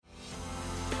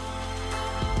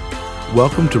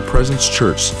Welcome to Presence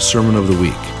Church Sermon of the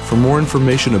Week. For more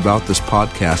information about this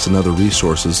podcast and other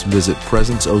resources, visit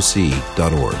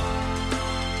presenceoc.org.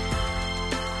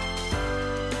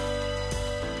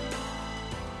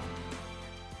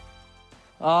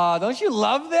 Don't you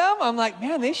love them? I'm like,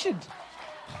 man, they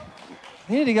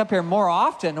need to get up here more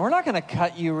often. We're not going to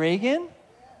cut you, Reagan.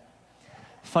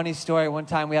 Funny story. One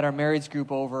time we had our marriage group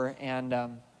over,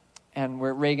 and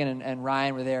Reagan and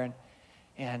Ryan were there,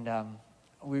 and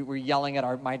we were yelling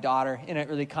at my daughter in a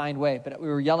really kind way, but we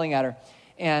were yelling at her,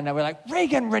 and we're like,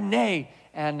 Reagan Renee,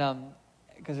 and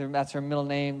because that's her middle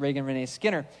name, Reagan Renee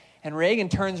Skinner, and Reagan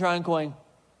turns around going,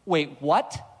 wait,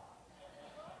 what?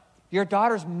 Your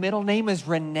daughter's middle name is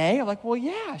Renee? I'm like, well,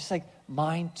 yeah. She's like,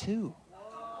 mine too.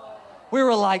 We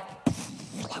were like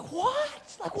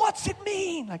what? Like, what's it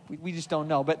mean? Like, we just don't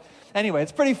know. But anyway,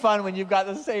 it's pretty fun when you've got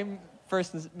the same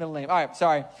first and middle name. All right,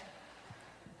 sorry.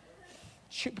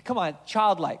 Come on,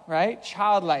 childlike, right?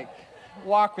 Childlike.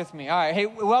 Walk with me. All right, hey,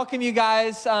 welcome you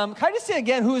guys. Can I just say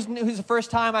again who's the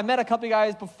first time? I met a couple of you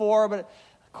guys before, but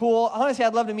cool. Honestly,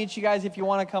 I'd love to meet you guys if you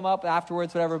want to come up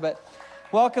afterwards, whatever. But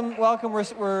welcome.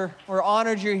 We're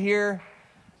honored you're here.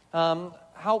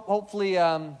 Hopefully,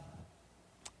 you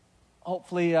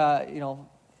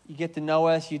get to know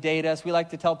us, you date us. We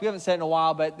like to tell people, we haven't said it in a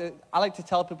while, but I like to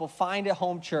tell people, find a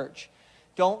home church.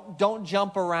 Don't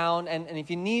jump around, and if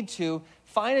you need to,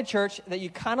 find a church that you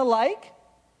kind of like,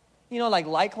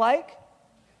 like,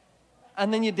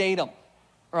 and then you date them,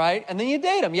 right? And then you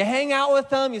date them. You hang out with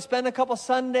them, you spend a couple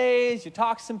Sundays, you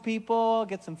talk to some people,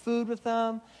 get some food with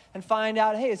them, and find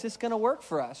out, hey, is this going to work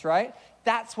for us, right?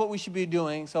 That's what we should be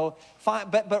doing. So,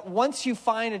 but once you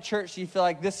find a church you feel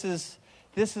like this is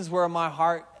where my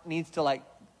heart needs to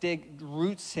dig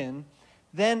roots in,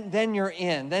 then you're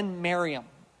in. Then marry them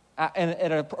at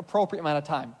an appropriate amount of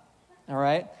time. All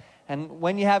right? And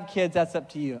when you have kids, that's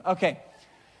up to you. Okay.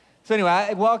 So anyway,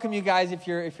 I welcome you guys if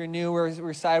you're new. We're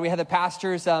excited. We have the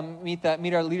pastors meet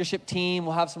our leadership team.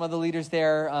 We'll have some other leaders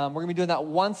there. We're going to be doing that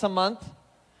once a month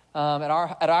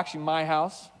at actually my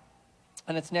house.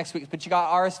 And it's next week. But you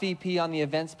got RSVP on the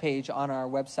events page on our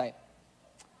website.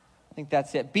 I think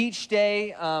that's it. Beach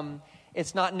Day,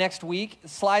 it's not next week. The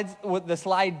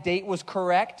slide date was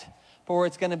correct for where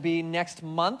it's going to be next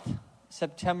month,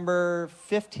 September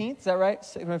 15th. Is that right?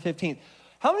 September 15th.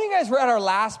 How many of you guys were at our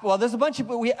last? Well, there's a bunch of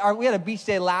we had a beach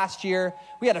day last year.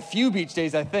 We had a few beach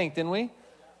days, I think, didn't we?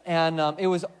 And it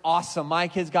was awesome. My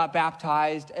kids got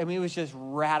baptized. I mean, it was just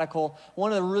radical.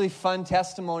 One of the really fun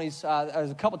testimonies,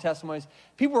 there's a couple testimonies.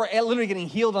 People were literally getting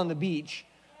healed on the beach.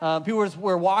 People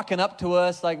were walking up to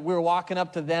us like we were walking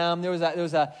up to them. There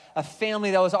was a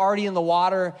family that was already in the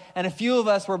water, and a few of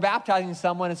us were baptizing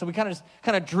someone, and so we kind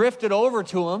of drifted over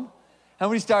to them, and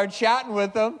we started chatting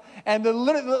with them, and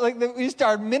we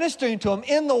started ministering to them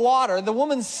in the water. The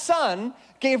woman's son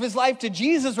gave his life to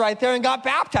Jesus right there and got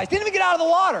baptized. Didn't even get out of the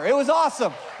water. It was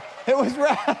awesome. It was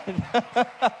rad.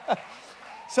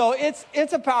 So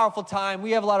it's a powerful time.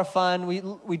 We have a lot of fun.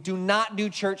 We do not do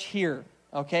church here.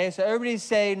 Okay, so everybody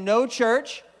say no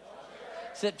church.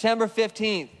 September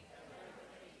 15th.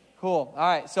 Cool. All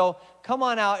right, so come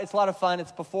on out. It's a lot of fun.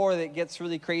 It's before it gets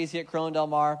really crazy at Corona Del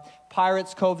Mar.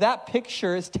 Pirates Cove. That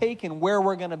picture is taken where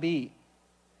we're going to be.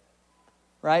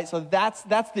 Right? So that's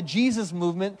the Jesus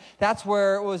movement. That's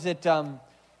where, was it,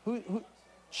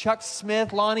 Chuck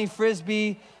Smith, Lonnie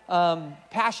Frisbee,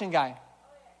 Passion Guy.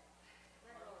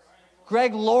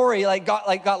 Greg Laurie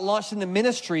got launched into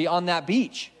ministry on that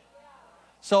beach.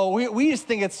 So we just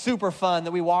think it's super fun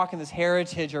that we walk in this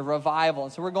heritage of revival.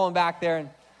 And so we're going back there, and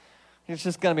it's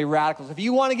just going to be radical. So if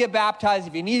you want to get baptized,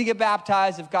 if you need to get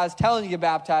baptized, if God's telling you to get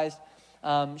baptized,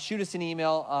 shoot us an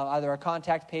email, either our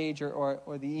contact page or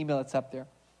the email that's up there.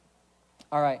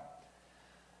 All right.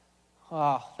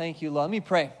 Oh, thank you, Lord. Let me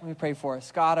pray for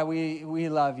us. God, we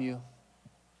love you.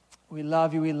 We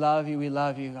love you, we love you, we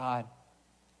love you, God.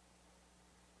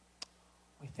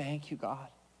 We thank you, God.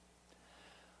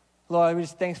 Lord, we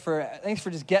just thanks for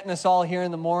just getting us all here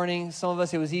in the morning. Some of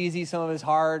us it was easy, some of us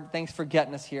hard. Thanks for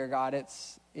getting us here, God.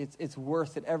 It's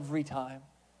worth it every time.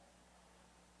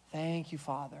 Thank you,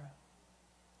 Father.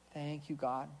 Thank you,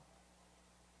 God.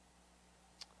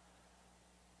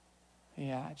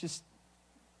 Yeah, just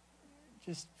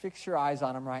fix your eyes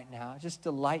on him right now. Just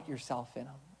delight yourself in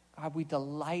him. God, we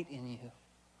delight in you.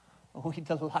 We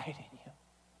delight in you.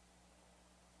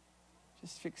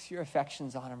 Just fix your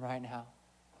affections on him right now.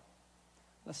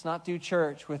 Let's not do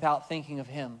church without thinking of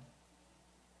him.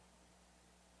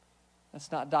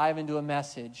 Let's not dive into a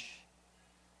message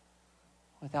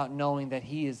without knowing that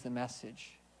he is the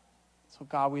message. So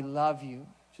God, we love you.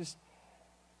 Just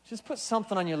just put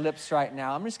something on your lips right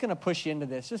now. I'm just going to push you into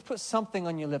this. Just put something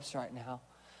on your lips right now.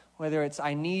 Whether it's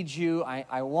I need you,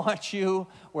 I want you,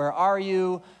 where are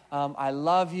you, I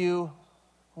love you.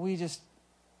 We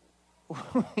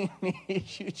need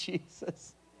you,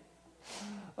 Jesus.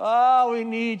 Oh, we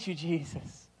need you,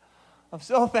 Jesus. I'm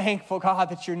so thankful, God,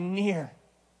 that you're near.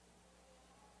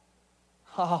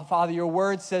 Oh, Father, your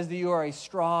word says that you are a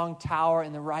strong tower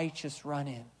and the righteous run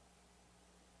in.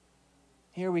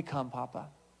 Here we come, Papa.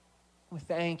 We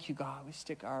thank you, God. We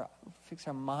fix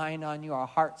our mind on you, our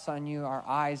hearts on you, our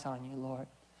eyes on you, Lord.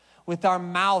 With our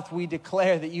mouth, we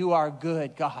declare that you are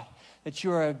good, God, that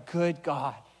you are a good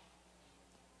God.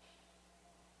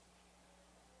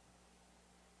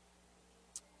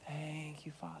 Thank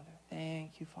you, Father.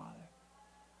 Thank you, Father.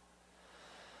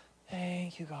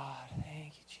 Thank you, God.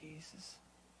 Thank you, Jesus.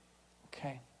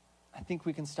 Okay, I think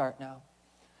we can start now.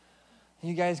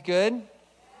 You guys good?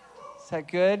 Is that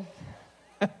good?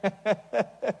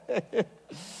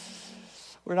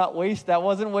 We're not wasted. That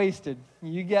wasn't wasted.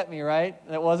 You get me, right?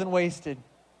 That wasn't wasted.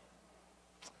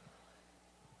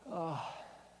 Oh.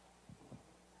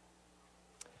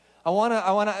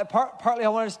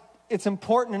 It's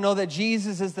important to know that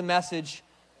Jesus is the message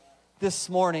this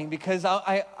morning, because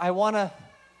I want to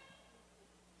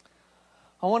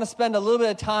spend a little bit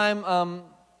of time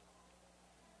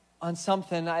on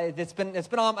something it's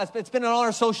been on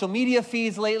our social media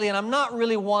feeds lately, and I'm not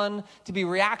really one to be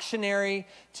reactionary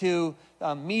to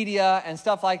media and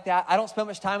stuff like that. I don't spend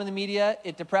much time in the media.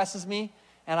 It depresses me,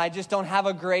 and I just don't have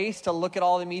a grace to look at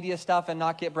all the media stuff and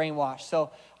not get brainwashed.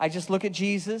 So I just look at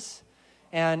Jesus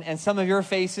and some of your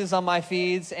faces on my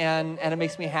feeds, and it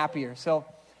makes me happier. So,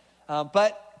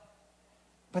 but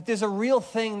there's a real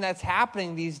thing that's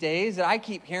happening these days that I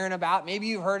keep hearing about. Maybe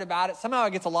you've heard about it. Somehow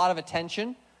it gets a lot of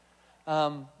attention.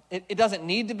 It doesn't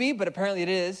need to be, but apparently it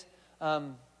is.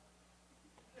 And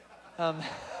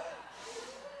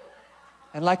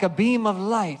like a beam of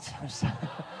light.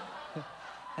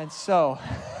 And so,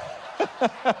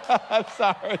 I'm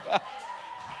sorry.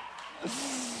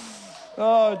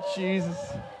 Oh, Jesus.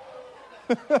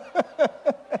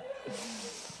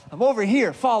 I'm over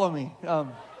here. Follow me.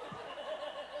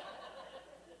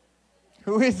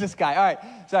 Who is this guy? All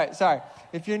right. Sorry.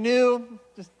 If you're new,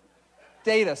 just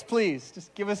date us, please.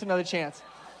 Just give us another chance.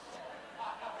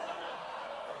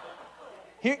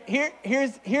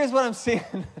 Here's what I'm seeing.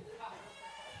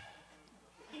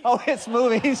 Oh, it's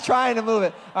moving. He's trying to move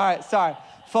it. All right, sorry.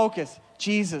 Focus.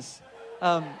 Jesus.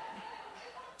 And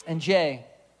Jay.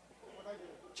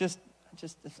 Just,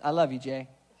 I love you, Jay.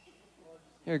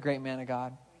 You're a great man of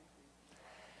God.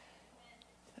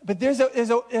 But there's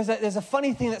a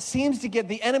funny thing that seems to get,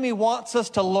 the enemy wants us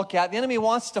to look at. The enemy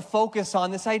wants to focus on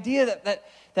this idea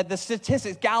that the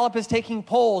statistics, Gallup is taking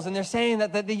polls, and they're saying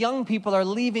that the young people are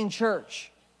leaving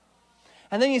church.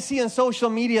 And then you see on social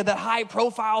media that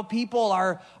high-profile people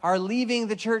are leaving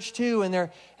the church too, and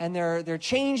they're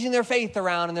changing their faith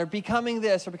around, and they're becoming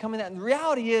this or becoming that. And the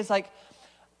reality is, like,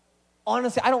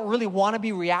 honestly, I don't really want to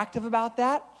be reactive about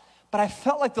that. But I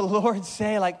felt like the Lord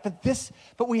say, like,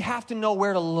 but we have to know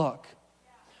where to look.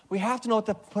 We have to know what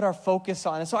to put our focus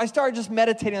on. And so I started just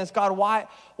meditating on this. God,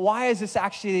 why is this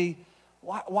actually,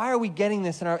 why are we getting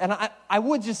this in our, and I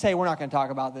would just say we're not going to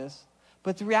talk about this.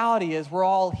 But the reality is we're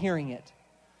all hearing it.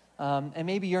 And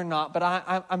maybe you're not, but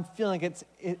I'm feeling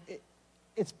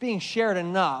it's being shared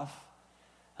enough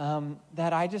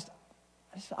that I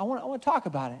want to talk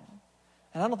about it.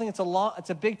 And I don't think it's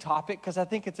a big topic, because I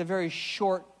think it's a very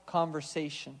short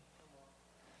conversation.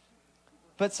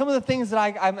 But some of the things that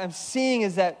I'm seeing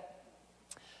is that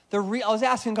I was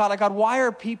asking God, like, God, why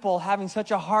are people having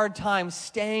such a hard time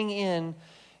staying in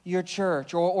your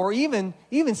church, or even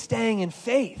staying in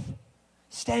faith,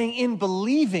 staying in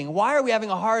believing? Why are we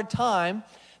having a hard time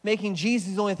making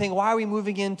Jesus the only thing? Why are we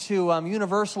moving into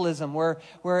universalism, where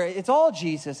it's all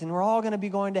Jesus, and we're all going to be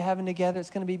going to heaven together?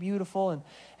 It's going to be beautiful, and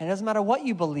it doesn't matter what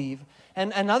you believe.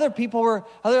 And other people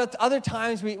other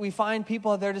times we find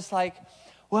people, they're just like,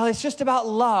 well, it's just about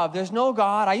love. There's no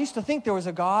God. I used to think there was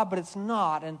a God, but it's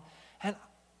not. And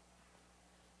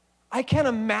I can't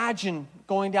imagine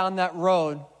going down that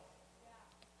road.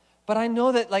 But I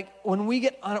know that, like, when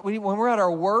we're at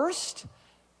our worst,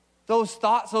 those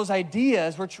thoughts, those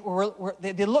ideas,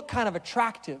 they look kind of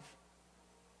attractive.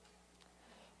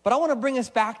 But I want to bring us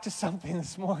back to something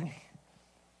this morning.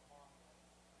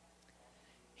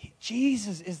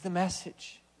 Jesus is the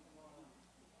message.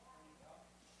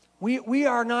 We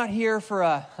are not here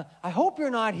I hope you're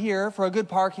not here for a good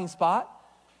parking spot.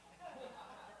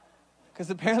 Because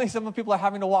apparently some people are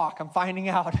having to walk. I'm finding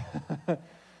out. I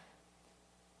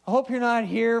hope you're not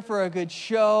here for a good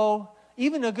show.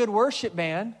 even a good worship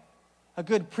band, a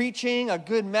good preaching, a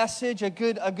good message, a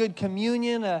good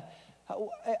communion. I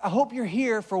hope you're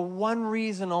here for one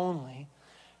reason only,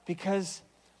 because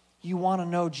you want to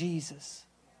know Jesus.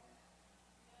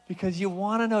 Because you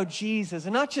want to know Jesus.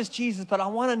 And not just Jesus, but I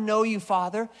want to know you,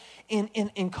 Father,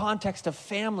 in context of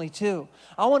family too.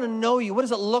 I want to know you. What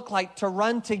does it look like to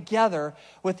run together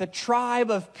with a tribe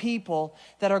of people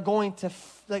that are going to,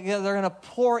 they're going to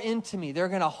pour into me. They're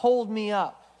going to hold me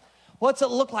up. What's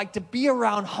it look like to be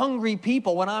around hungry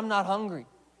people when I'm not hungry?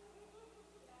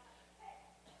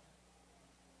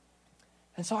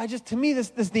 And so to me, this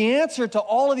the answer to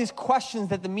all of these questions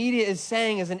that the media is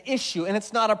saying is an issue, and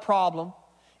it's not a problem.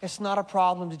 It's not a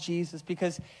problem to Jesus,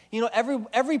 because,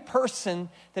 every person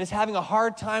that is having a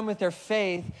hard time with their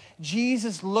faith,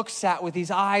 Jesus looks at with these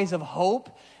eyes of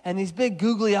hope and these big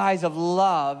googly eyes of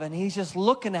love, and he's just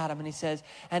looking at them, and he says,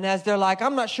 and as they're like,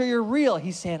 I'm not sure you're real,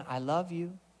 he's saying, I love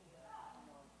you.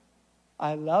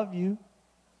 I love you.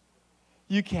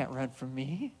 You can't run from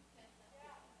me.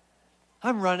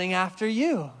 I'm running after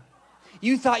you.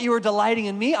 You thought you were delighting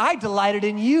in me. I delighted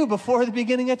in you before the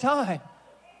beginning of time.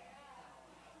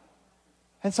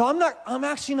 And so I'm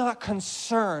actually not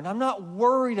concerned. I'm not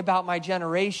worried about my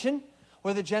generation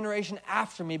or the generation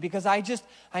after me, because I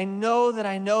know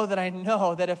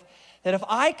that if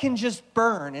I can just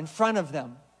burn in front of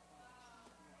them,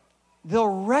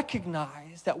 they'll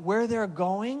recognize that where they're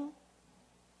going,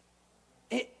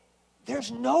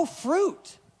 there's no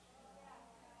fruit.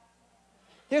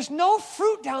 There's no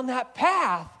fruit down that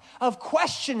path of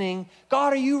questioning,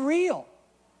 God, are you real?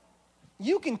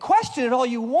 You can question it all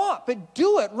you want, but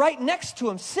do it right next to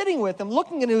him, sitting with him,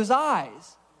 looking into his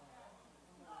eyes.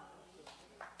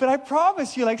 But I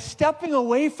promise you, like stepping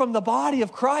away from the body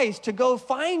of Christ to go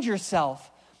find yourself,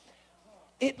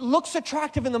 it looks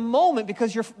attractive in the moment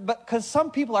because some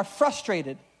people are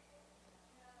frustrated.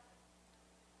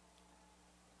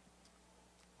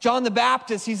 John the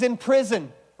Baptist, he's in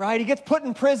prison, right? He gets put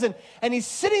in prison, and he's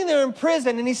sitting there in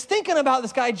prison, and he's thinking about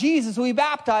this guy, Jesus, who he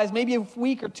baptized maybe a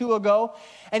week or two ago,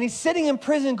 and he's sitting in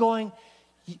prison going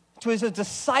to his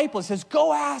disciples, says,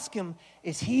 go ask him,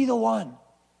 is he the one?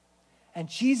 And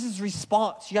Jesus'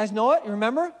 response, you guys know it? You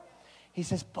remember? He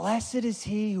says, blessed is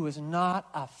he who is not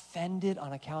offended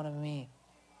on account of me.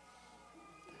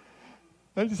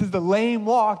 He says, the lame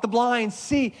walk, the blind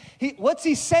see. What's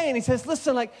he saying? He says,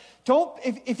 listen,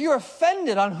 if you're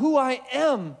offended on who I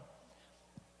am,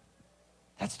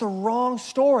 that's the wrong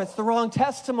story. It's the wrong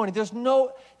testimony. There's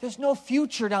no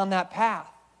future down that path.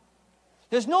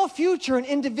 There's no future in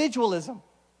individualism.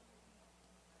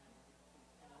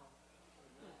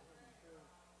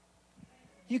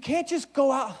 You can't just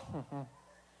go out.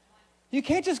 You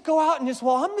can't just go out and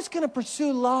I'm just going to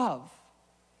pursue love.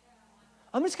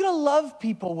 I'm just going to love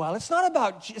people well. It's not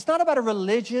about a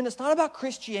religion. It's not about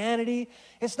Christianity.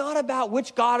 It's not about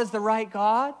which God is the right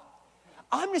God.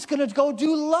 I'm just going to go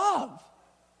do love.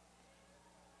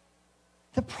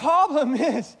 The problem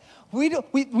is we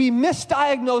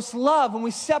misdiagnose love when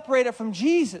we separate it from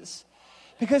Jesus,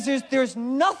 because there's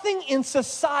nothing in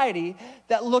society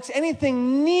that looks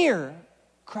anything near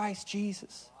Christ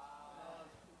Jesus.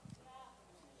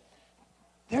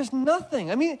 There's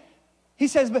nothing. I mean, he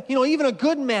says, but even a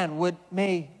good man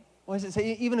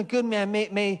even a good man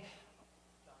may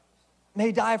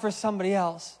die for somebody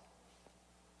else.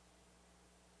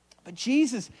 But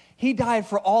Jesus, he died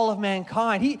for all of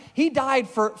mankind. He died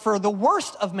for the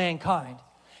worst of mankind.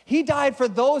 He died for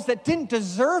those that didn't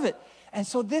deserve it. And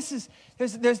so there's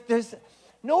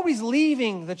nobody's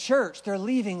leaving the church. They're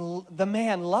leaving the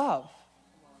man love.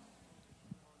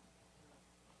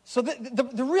 So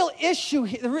the real issue,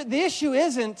 the issue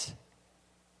isn't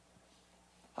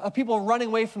people running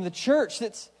away from the church.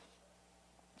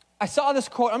 I saw this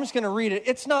quote. I'm just going to read it.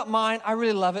 It's not mine. I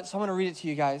really love it, so I'm going to read it to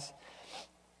you guys.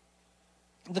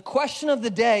 The question of the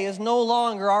day is no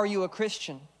longer, are you a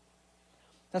Christian?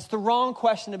 That's the wrong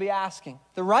question to be asking.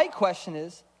 The right question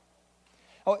is,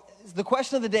 the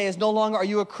question of the day is no longer, are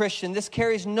you a Christian? This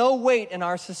carries no weight in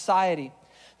our society.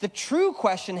 The true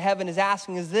question heaven is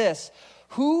asking is this: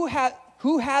 who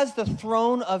has the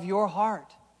throne of your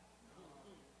heart?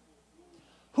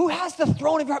 Who has the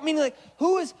throne of your heart? Meaning,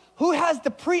 who has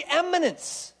the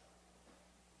preeminence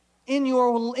in your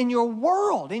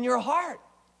world, in your heart?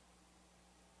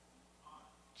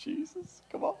 Jesus,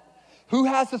 come on. Who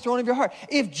has the throne of your heart?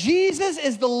 If Jesus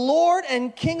is the Lord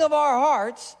and King of our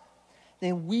hearts,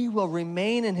 then we will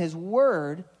remain in his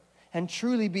word and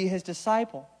truly be his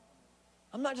disciple.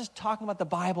 I'm not just talking about the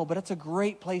Bible, but it's a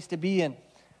great place to be in.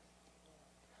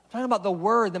 I'm talking about the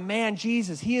word, the man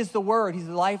Jesus. He is the word. He's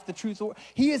the life, the truth.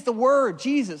 He is the word,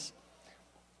 Jesus.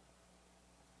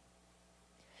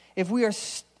 if we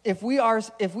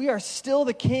are still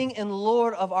the King and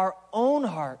Lord of our own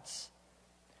hearts,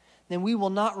 then we will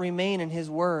not remain in his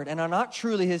word and are not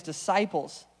truly his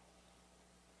disciples.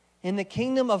 In the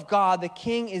kingdom of God, the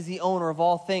king is the owner of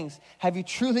all things. Have you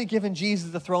truly given Jesus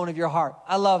the throne of your heart?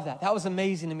 I love that. That was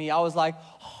amazing to me. I was like,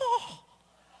 oh,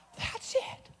 that's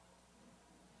it.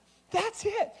 That's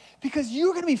it. Because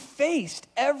you're going to be faced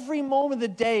every moment of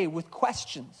the day with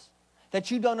questions that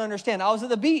you don't understand. I was at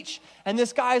the beach, and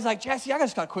this guy's like, Jesse, I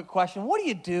just got a quick question. What do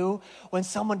you do when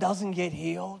someone doesn't get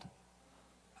healed?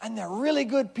 And they're really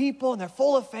good people, and they're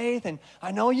full of faith, and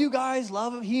I know you guys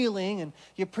love healing, and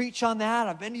you preach on that.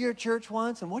 I've been to your church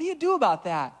once, and what do you do about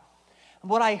that?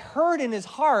 And what I heard in his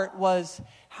heart was,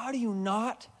 how do you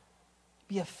not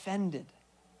be offended?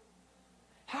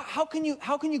 How can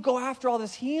you go after all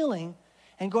this healing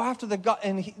and go after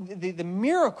the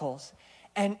miracles,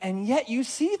 and yet you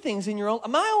see things in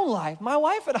my own life. My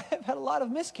wife and I have had a lot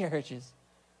of miscarriages.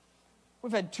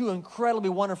 We've had 2 incredibly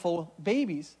wonderful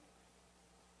babies.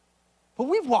 But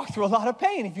we've walked through a lot of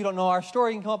pain. If you don't know our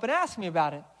story, you can come up and ask me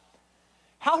about it.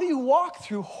 How do you walk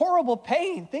through horrible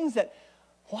pain? Things that,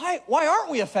 why aren't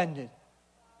we offended?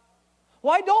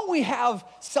 Why don't we have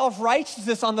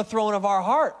self-righteousness on the throne of our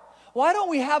heart? Why don't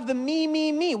we have the me,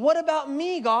 me, me? What about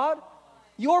me, God?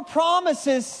 Your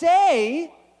promises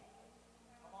say,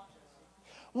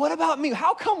 what about me?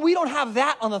 How come we don't have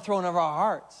that on the throne of our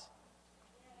hearts?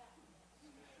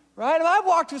 Right? And I've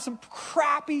walked through some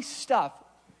crappy stuff.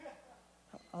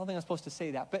 I don't think I'm supposed to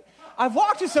say that, but I've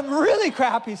walked through some really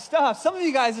crappy stuff. Some of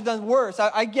you guys have done worse.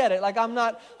 I get it. Like I'm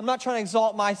not trying to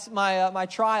exalt my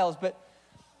trials, but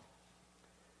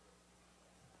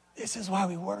this is why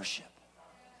we worship.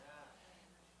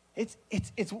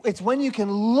 It's when you can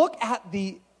look at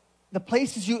the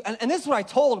places and this is what I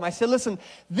told him. I said, listen,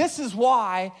 this is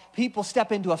why people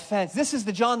step into offense. This is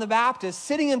the John the Baptist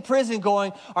sitting in prison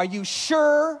going, are you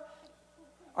sure?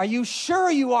 Are you sure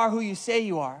you are who you say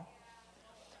you are?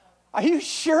 Are you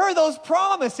sure those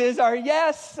promises are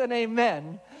yes and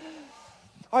amen?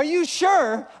 Are you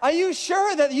sure? Are you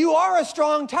sure that you are a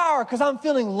strong tower because I'm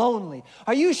feeling lonely?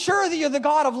 Are you sure that you're the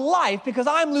God of life because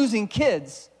I'm losing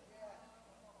kids?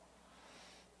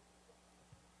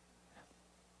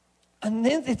 And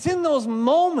then it's in those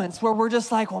moments where we're just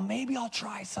like, well, maybe I'll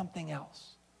try something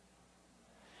else.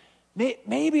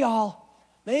 Maybe I'll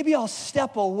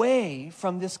step away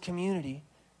from this community.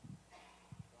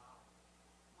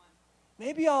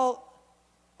 Maybe I'll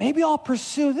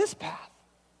pursue this path.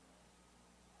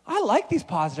 I like these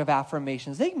positive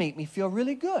affirmations. They make me feel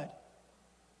really good.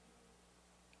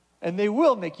 And they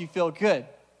will make you feel good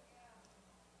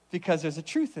because there's a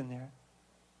truth in there.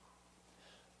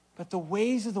 But the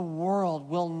ways of the world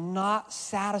will not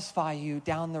satisfy you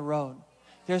down the road.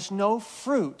 There's no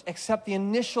fruit except the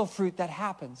initial fruit that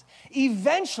happens.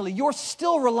 Eventually, you're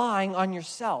still relying on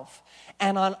yourself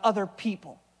and on other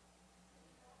people.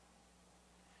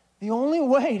 The only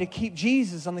way to keep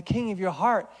Jesus on the king of your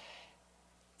heart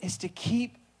is to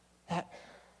keep that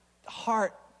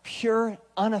heart pure,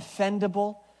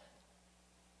 unoffendable,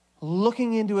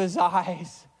 looking into his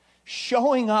eyes,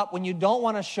 showing up when you don't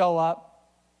want to show up,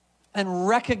 and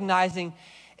recognizing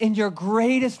in your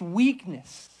greatest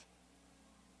weakness,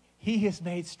 he is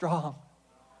made strong.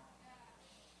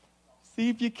 See,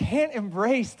 if you can't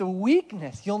embrace the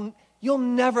weakness, you'll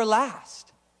never last.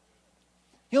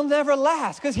 You'll never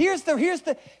last. Because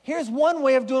here's one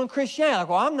way of doing Christianity. Like,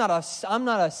 well, I'm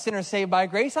not a sinner saved by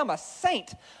grace. I'm a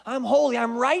saint. I'm holy.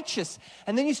 I'm righteous.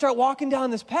 And then you start walking down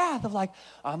this path of like,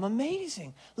 I'm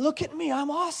amazing. Look at me.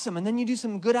 I'm awesome. And then you do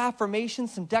some good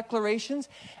affirmations, some declarations,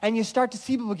 and you start to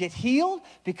see people get healed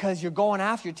because you're going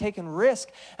after, you're taking risk.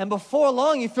 And before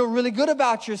long, you feel really good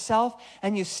about yourself,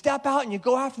 and you step out and you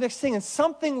go after the next thing, and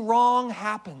something wrong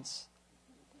happens,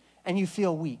 and you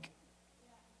feel weak.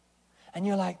 And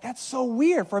you're like, that's so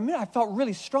weird. For a minute, I felt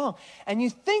really strong. And you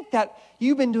think that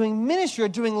you've been doing ministry or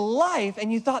doing life,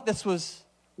 and you thought this was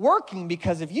working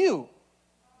because of you.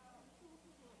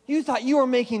 You thought you were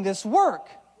making this work.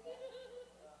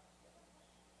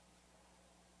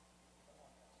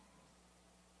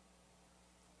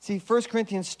 See, 1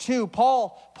 Corinthians 2,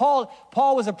 Paul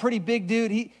was a pretty big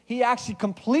dude. He actually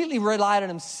completely relied on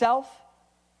himself.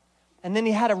 And then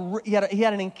he had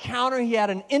an encounter. He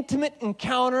had an intimate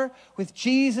encounter with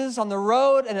Jesus on the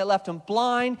road, and it left him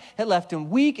blind. It left him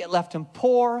weak. It left him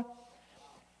poor.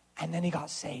 And then he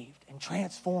got saved and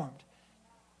transformed.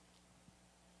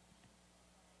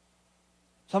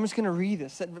 So I'm just going to read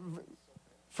this.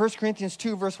 1 Corinthians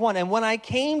 2, verse 1. And when I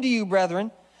came to you,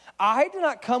 brethren, I do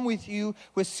not come with you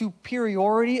with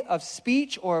superiority of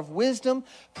speech or of wisdom,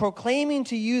 proclaiming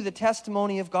to you the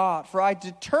testimony of God. For I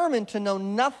determined to know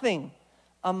nothing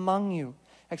among you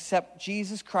except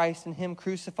Jesus Christ and him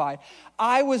crucified.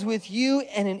 I was with you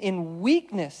and in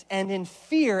weakness and in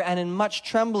fear and in much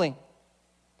trembling.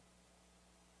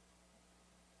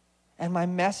 And my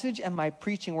message and my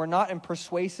preaching were not in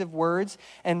persuasive words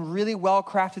and really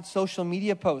well-crafted social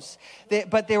media posts,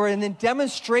 but they were in the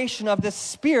demonstration of the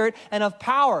Spirit and of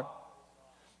power.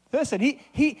 Listen,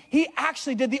 he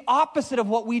actually did the opposite of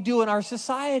what we do in our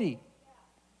society.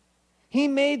 He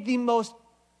made the most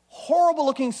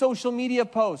horrible-looking social media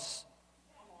posts.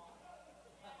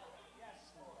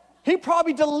 He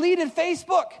probably deleted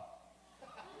Facebook.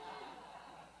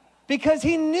 Because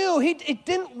he knew he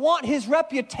didn't want his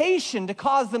reputation to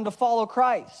cause them to follow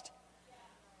Christ.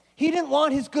 He didn't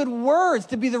want his good words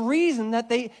to be the reason that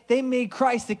they made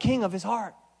Christ the king of his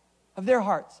heart, of their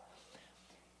hearts.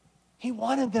 He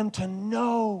wanted them to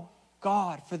know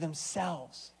God for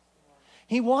themselves.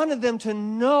 He wanted them to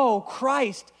know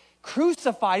Christ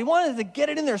crucified. He wanted to get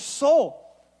it in their soul.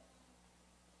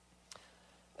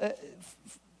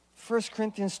 1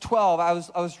 Corinthians 12, I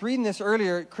was reading this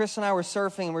earlier. Chris and I were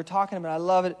surfing and we were talking about it. I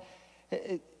love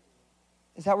it.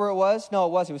 Is that where it was? No,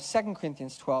 it was. It was 2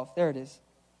 Corinthians 12. There it is.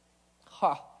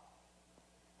 I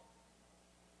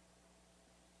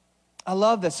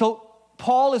love this. So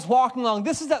Paul is walking along.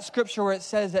 This is that scripture where it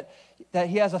says that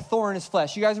he has a thorn in his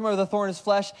flesh. You guys remember the thorn in his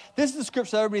flesh? This is the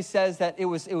scripture that everybody says that it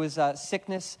was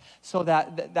sickness, so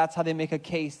that's how they make a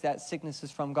case that sickness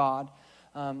is from God.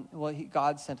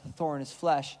 God sent a thorn in his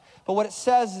flesh. But what it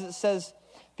says is,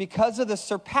 because of the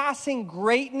surpassing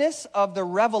greatness of the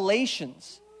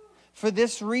revelations, for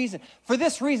this reason,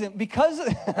 because,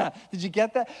 did you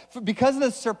get that? Because of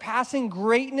the surpassing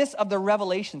greatness of the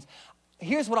revelations.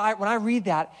 Here's when I read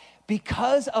that,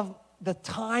 because of the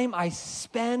time I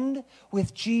spend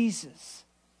with Jesus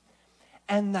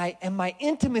and my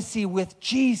intimacy with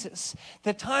Jesus,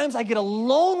 the times I get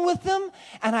alone with him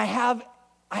and I have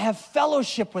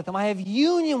fellowship with him. I have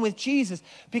union with Jesus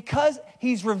because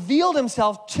he's revealed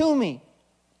himself to me.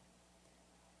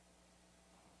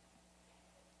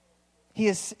 He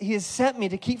has sent me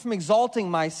to keep from exalting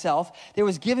myself. There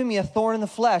was given me a thorn in the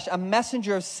flesh, a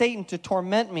messenger of Satan to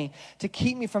torment me, to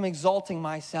keep me from exalting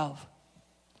myself.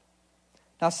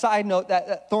 Now, side note,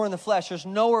 that thorn in the flesh, there's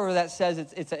nowhere where that says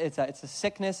it's a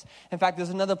sickness. In fact, there's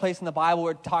another place in the Bible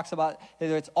where it talks about that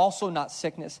it's also not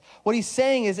sickness. What he's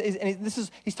saying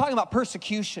he's talking about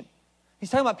persecution. He's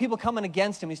talking about people coming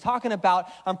against him. He's talking about,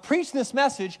 I'm preaching this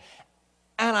message,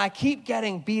 and I keep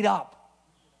getting beat up.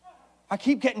 I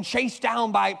keep getting chased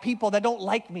down by people that don't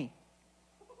like me.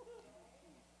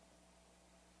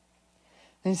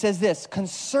 And he says this,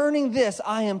 concerning this,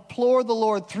 I implored the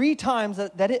Lord 3 times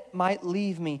that it might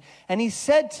leave me. And he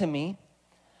said to me,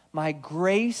 my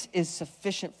grace is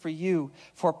sufficient for you,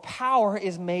 for power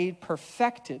is made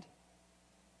perfected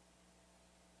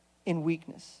in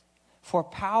weakness. For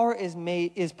power is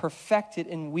perfected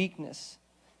in weakness.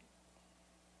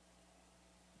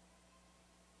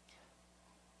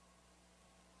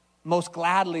 Most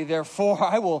gladly, therefore,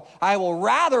 I will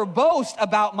rather boast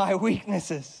about my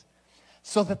weaknesses,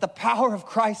 so that the power of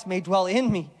Christ may dwell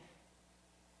in me.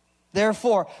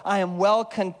 Therefore, I am well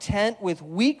content with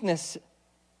weaknesses,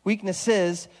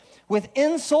 with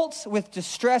insults, with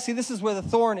distress. See, this is where the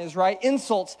thorn is, right?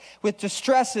 Insults, with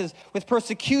distresses, with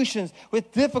persecutions,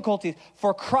 with difficulties,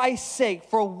 for Christ's sake.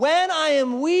 For when I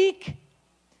am weak,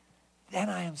 then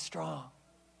I am strong.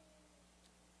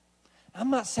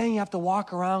 I'm not saying you have to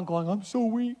walk around going, I'm so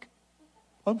weak.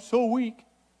 I'm so weak.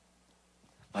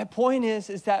 My point is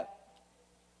that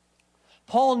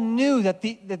Paul knew that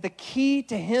the key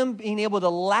to him being able to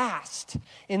last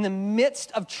in the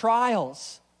midst of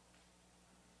trials,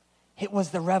 it was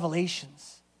the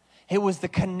revelations. It was the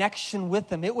connection with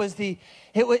them. It was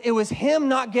him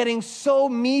not getting so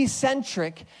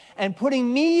me-centric and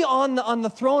putting me on the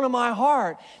throne of my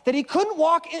heart that he couldn't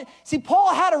walk in. See,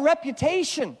 Paul had a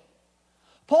reputation.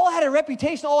 Paul had a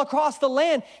reputation all across the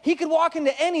land. He could walk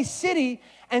into any city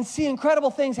and see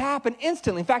incredible things happen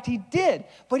instantly. In fact, he did.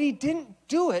 But he didn't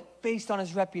do it based on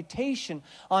his reputation,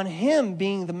 on him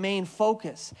being the main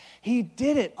focus. He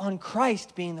did it on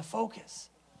Christ being the focus.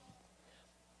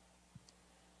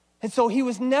 And so he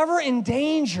was never in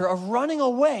danger of running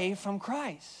away from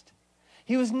Christ.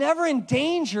 He was never in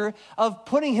danger of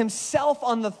putting himself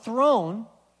on the throne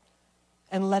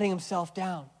and letting himself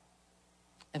down.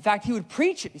 In fact, he would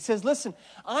preach it. He says, listen,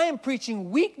 I am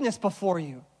preaching weakness before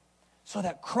you so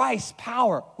that Christ's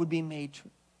power would be made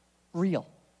real.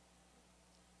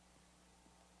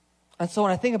 And so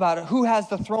when I think about it, who has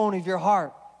the throne of your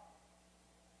heart?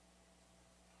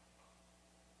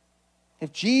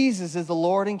 If Jesus is the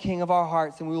Lord and King of our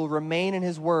hearts, then we will remain in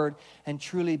his word and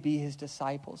truly be his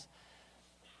disciples.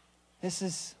 This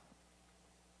is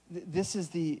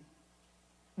the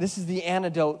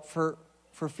antidote for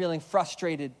feeling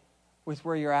frustrated with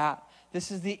where you're at. This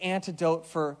is the antidote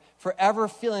for ever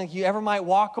feeling like you ever might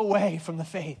walk away from the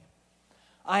faith.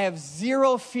 I have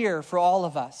zero fear for all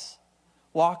of us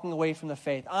walking away from the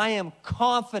faith. I am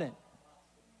confident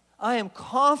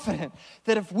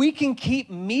that if we can keep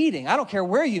meeting, I don't care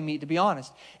where you meet, to be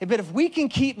honest, but if we can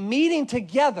keep meeting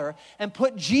together and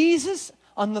put Jesus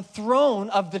on the throne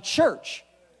of the church,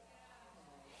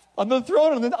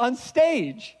 on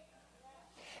stage,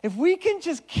 if we can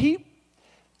just keep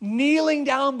kneeling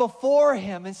down before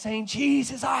him and saying,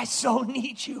 Jesus, I so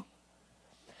need you.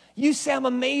 You say I'm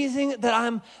amazing, that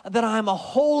I'm a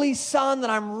holy son, that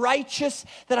I'm righteous,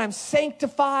 that I'm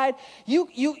sanctified.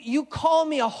 You call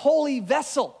me a holy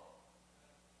vessel.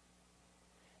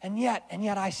 And yet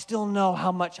I still know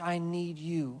how much I need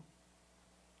you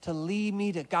to lead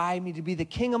me, to guide me, to be the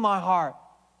king of my heart.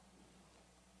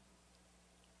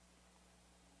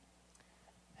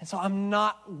 And so I'm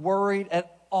not worried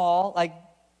at all. Like,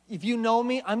 if you know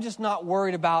me, I'm just not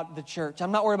worried about the church.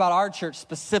 I'm not worried about our church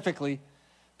specifically,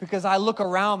 because I look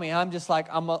around me and I'm just like,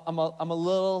 I'm a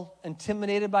little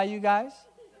intimidated by you guys.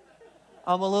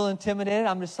 I'm a little intimidated.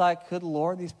 I'm just like, good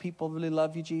Lord, these people really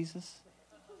love you, Jesus.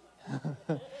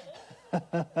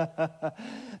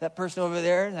 That person over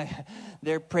there,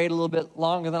 they prayed a little bit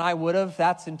longer than I would have.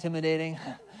 That's intimidating.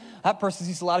 That person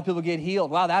sees a lot of people get healed.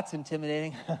 Wow, that's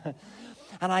intimidating.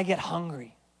 And I get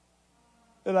hungry.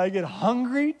 And I get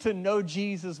hungry to know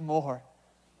Jesus more.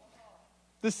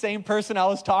 The same person I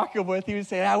was talking with, he was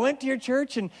saying, I went to your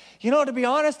church and, to be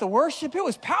honest, the worship, it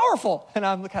was powerful. And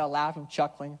I'm kind of laughing,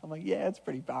 chuckling. I'm like, yeah, it's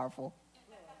pretty powerful.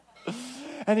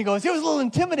 And he goes, it was a little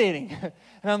intimidating.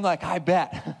 And I'm like, I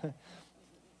bet.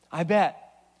 I bet.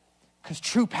 Because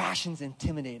true passion's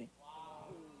intimidating.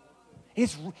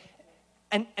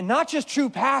 And not just true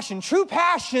passion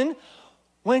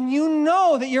when you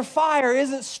know that your fire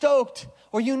isn't stoked,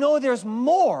 or you know there's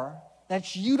more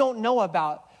that you don't know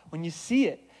about. When you see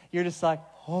it, you're just like,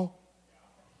 oh,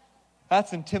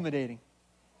 that's intimidating.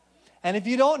 And if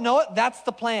you don't know it, that's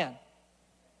the plan.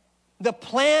 The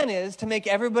plan is to make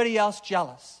everybody else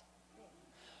jealous.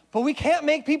 But we can't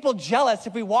make people jealous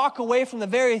if we walk away from the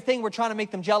very thing we're trying to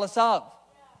make them jealous of.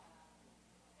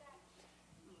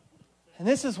 And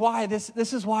this is why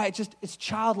it's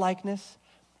childlikeness.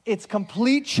 It's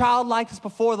complete childlikeness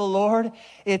before the Lord.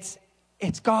 It's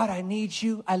God, I need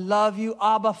you. I love you.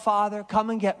 Abba, Father,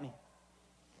 come and get me.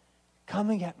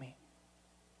 Come and get me.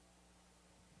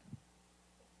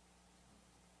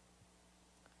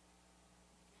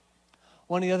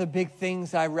 One of the other big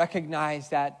things I recognize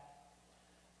that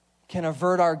can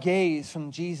avert our gaze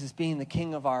from Jesus being the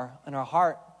king of our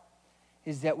heart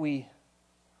is that we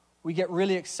get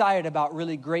really excited about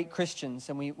really great Christians,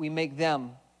 and we make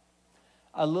them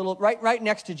a little right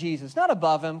next to Jesus, not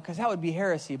above him, because that would be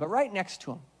heresy, but right next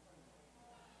to him.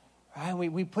 Right?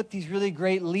 We put these really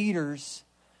great leaders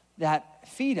that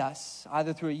feed us,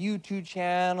 either through a YouTube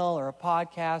channel or a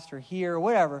podcast or here or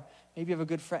whatever. Maybe you have a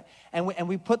good friend, and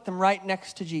we put them right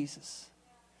next to Jesus.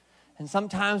 And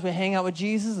sometimes we hang out with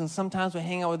Jesus, and sometimes we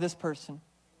hang out with this person,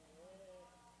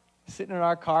 sitting in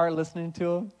our car listening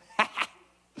to him.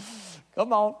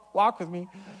 Come on, walk with me.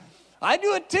 I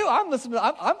do it too. I'm listening.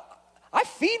 I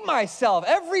feed myself.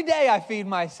 Every day I feed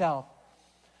myself.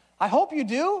 I hope you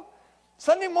do.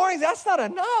 Sunday mornings, that's not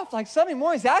enough. Like Sunday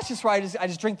mornings, that's just where I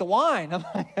just drink the wine.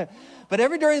 But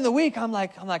during the week, I'm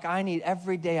like,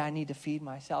 every day I need to feed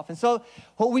myself. And so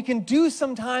what we can do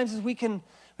sometimes is we can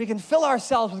fill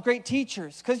ourselves with great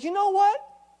teachers. Because you know what?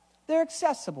 They're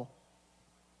accessible.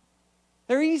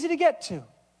 They're easy to get to.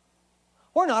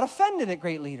 We're not offended at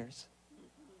great leaders.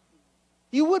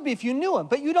 You would be if you knew them,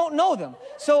 but you don't know them.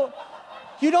 So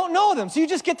you don't know them. So you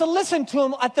just get to listen to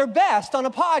them at their best on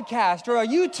a podcast or a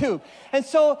YouTube. And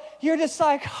so you're just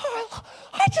like, oh,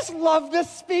 I just love this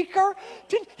speaker.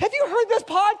 Have you heard this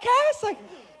podcast? Like,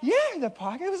 yeah, the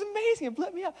podcast, it was amazing. It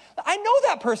lit me up. I know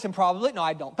that person probably. No,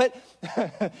 I don't. But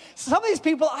some of these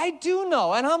people I do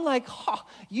know. And I'm like, oh,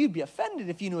 you'd be offended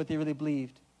if you knew what they really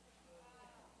believed.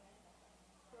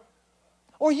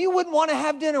 Or you wouldn't want to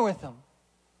have dinner with them,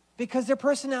 because their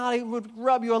personality would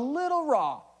rub you a little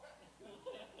raw.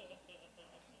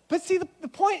 But see, the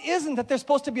point isn't that they're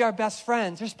supposed to be our best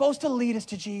friends. They're supposed to lead us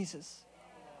to Jesus.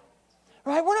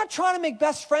 Right? We're not trying to make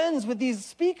best friends with these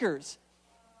speakers.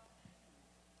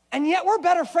 And yet we're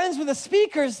better friends with the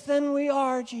speakers than we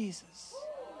are Jesus.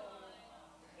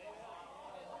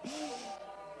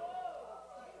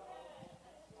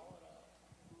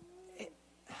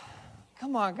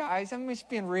 Come on, guys. I'm just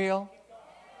being real.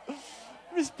 I'm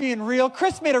just being real.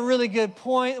 Chris made a really good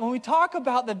point. When we talk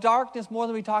about the darkness more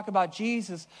than we talk about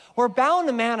Jesus, we're bound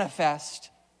to manifest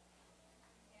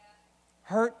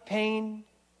hurt, pain,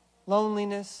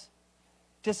 loneliness,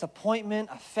 disappointment,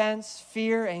 offense,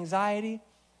 fear, anxiety.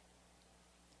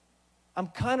 I'm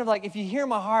kind of like, if you hear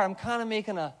my heart, I'm kind of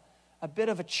making a bit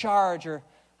of a charge, or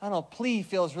I don't know, plea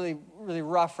feels really, really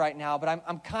rough right now, but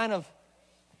I'm kind of,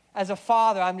 as a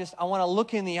father, I want to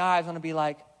look in the eyes, I want to be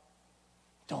like,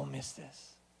 don't miss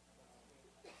this.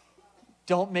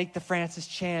 Don't make the Francis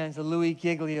Chans, the Louis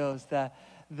Giglios,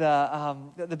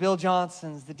 the Bill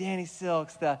Johnsons, the Danny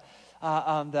Silks,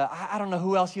 I don't know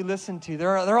who else you listen to.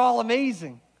 They're all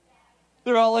amazing.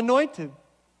 They're all anointed.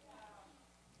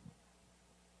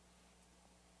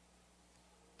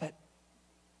 But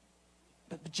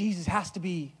Jesus has to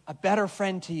be a better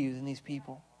friend to you than these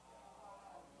people.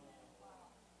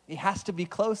 He has to be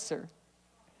closer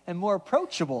and more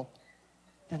approachable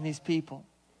than these people.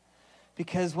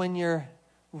 Because when you're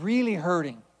really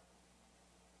hurting,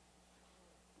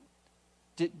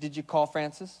 did you call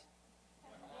Francis?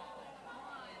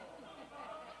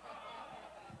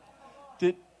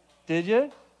 Did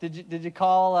you? Did you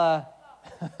call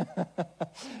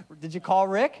did you call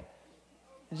Rick?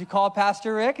 Did you call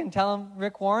Pastor Rick and tell him,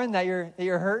 Rick Warren, that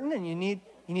you're hurting and you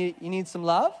need some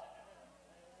love?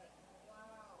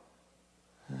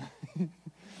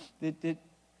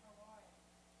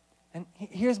 And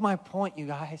here's my point, you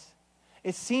guys.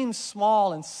 It seems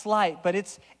small and slight, but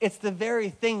it's the very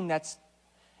thing that's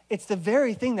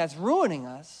ruining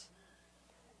us,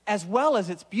 as well as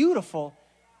it's beautiful,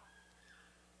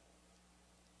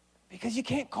 because you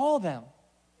can't call them.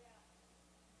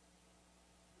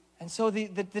 And so the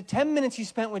 10 minutes you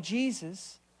spent with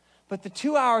Jesus, but the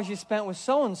 2 hours you spent with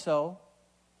so-and-so,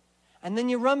 and then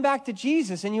you run back to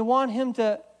Jesus and you want him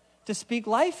to speak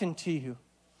life into you.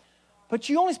 But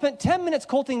you only spent 10 minutes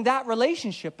cultivating that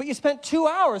relationship, but you spent 2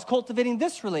 hours cultivating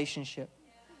this relationship.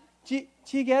 Do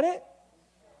you get it?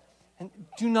 And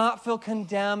do not feel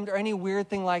condemned or any weird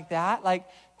thing like that. Like,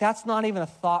 that's not even a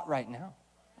thought right now,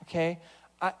 okay?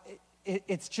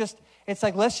 It's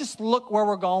like, let's just look where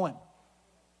we're going.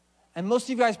 And most of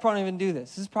you guys probably don't even do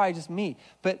this. This is probably just me.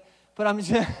 But I'm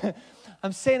just,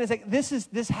 I'm saying it's like, this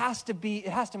has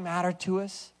to matter to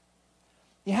us.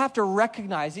 You have to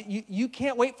recognize it. You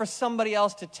can't wait for somebody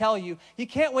else to tell you. You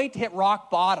can't wait to hit rock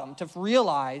bottom to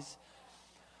realize,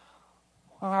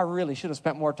 well, I really should have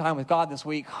spent more time with God this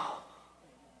week.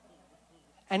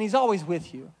 And he's always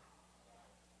with you.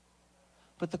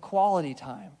 But the quality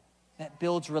time that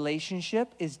builds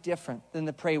relationship is different than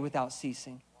the pray without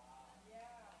ceasing.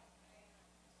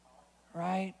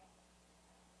 Right?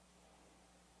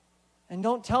 And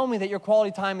don't tell me that your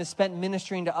quality time is spent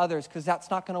ministering to others, because that's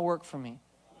not going to work for me.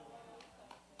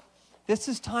 This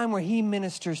is time where he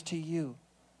ministers to you.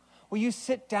 Will you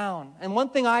sit down? And one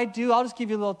thing I do, I'll just give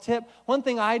you a little tip. One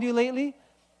thing I do lately,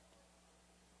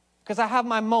 because I have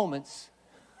my moments.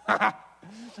 I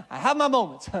have my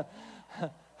moments.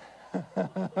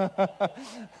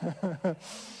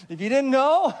 If you didn't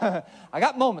know, I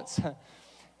got moments.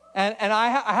 And I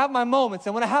have my moments.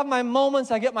 And when I have my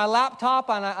moments, I get my laptop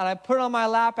and I put it on my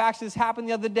lap. Actually, this happened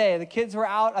the other day. The kids were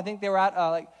out. I think they were at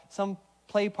like some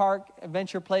play park,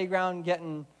 adventure playground,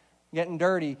 getting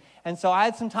dirty. And so I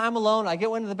had some time alone. I get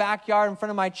into the backyard in front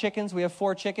of my chickens. We have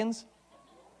 4 chickens.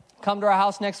 Come to our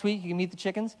house next week. You can meet the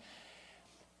chickens.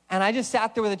 And I just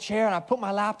sat there with a chair and I put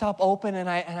my laptop open and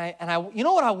I you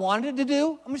know what I wanted to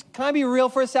do? Can I be real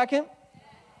for a second?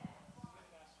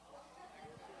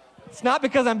 It's not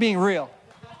because I'm being real.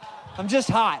 I'm just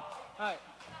hot. Right.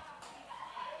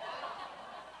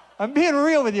 I'm being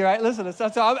real with you, right? Listen,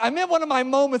 so I'm in one of my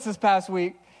moments this past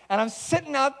week, and I'm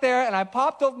sitting out there, and I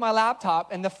popped open my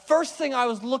laptop, and the first thing I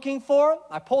was looking for,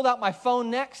 I pulled out my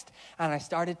phone next, and I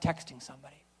started texting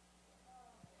somebody.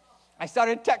 I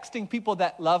started texting people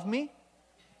that love me,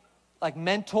 like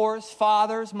mentors,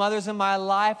 fathers, mothers in my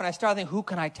life, and I started thinking, who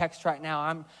can I text right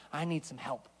now? I need some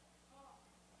help.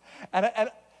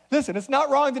 And listen, it's not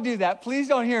wrong to do that. Please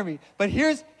don't hear me. But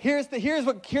here's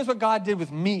what God did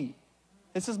with me.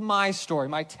 This is my story,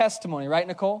 my testimony, right,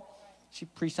 Nicole? She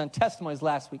preached on testimonies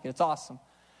last week, and it's awesome.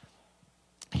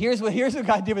 Here's what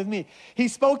God did with me. He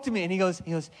spoke to me, and he goes,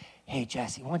 hey,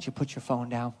 Jesse, why don't you put your phone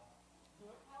down?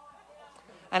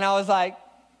 And I was like,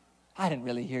 I didn't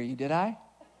really hear you, did I?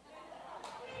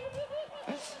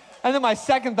 And then my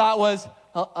second thought was,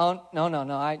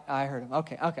 no, I heard him.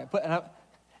 Okay.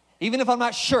 Even if I'm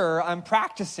not sure, I'm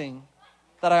practicing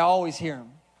that I always hear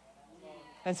him.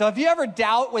 And so if you ever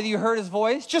doubt whether you heard his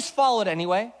voice, just follow it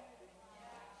anyway.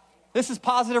 This is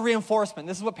positive reinforcement.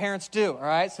 This is what parents do, all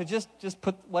right? So just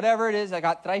put whatever it is. Did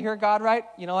I hear God right?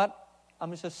 You know what?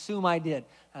 I'm just assume I did.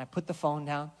 And I put the phone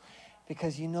down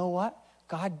because you know what?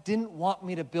 God didn't want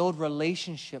me to build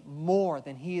relationship more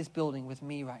than he is building with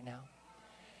me right now.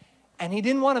 And he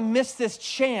didn't want to miss this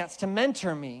chance to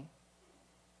mentor me.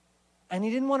 And he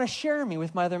didn't want to share me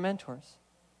with my other mentors.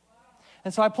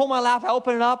 And so I pulled my laptop, I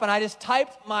opened it up, and I just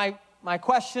typed my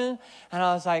question. And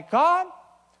I was like, God,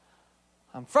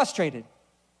 I'm frustrated.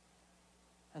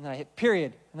 And then I hit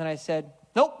period. And then I said,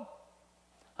 nope,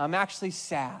 I'm actually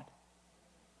sad.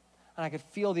 And I could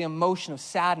feel the emotion of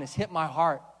sadness hit my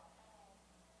heart.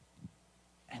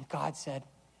 And God said,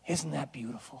 isn't that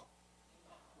beautiful?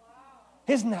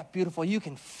 Isn't that beautiful? You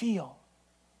can feel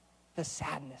the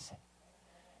sadness.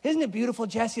 Isn't it beautiful,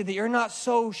 Jesse, that you're not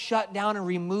so shut down and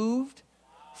removed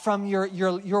from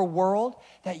your world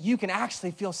that you can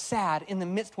actually feel sad in the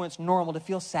midst when it's normal to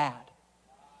feel sad?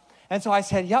 And so I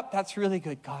said, yep, that's really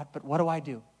good, God, but what do I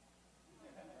do?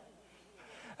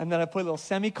 And then I put a little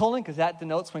semicolon because that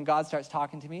denotes when God starts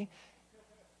talking to me.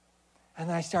 And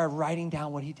then I started writing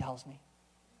down what he tells me.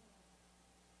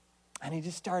 And he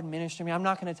just started ministering me. I'm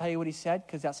not going to tell you what he said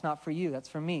because that's not for you. That's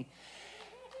for me.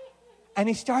 And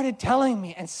he started telling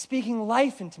me and speaking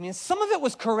life into me. And some of it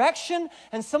was correction,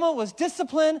 and some of it was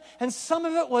discipline, and some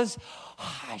of it was,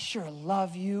 oh, I sure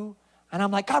love you. And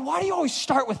I'm like, God, why do you always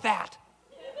start with that?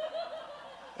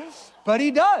 But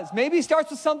he does. Maybe he starts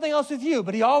with something else with you,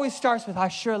 but he always starts with, I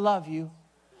sure love you.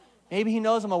 Maybe he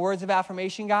knows I'm a words of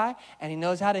affirmation guy, and he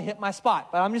knows how to hit my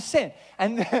spot. But I'm just saying.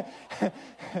 And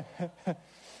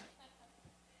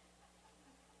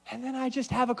then I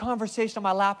just have a conversation on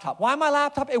my laptop. Why my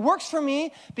laptop? It works for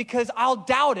me because I'll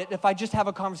doubt it if I just have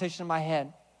a conversation in my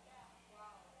head.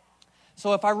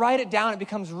 So if I write it down, it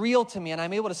becomes real to me, and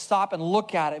I'm able to stop and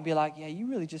look at it and be like, yeah, you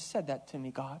really just said that to me,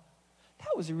 God.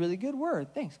 That was a really good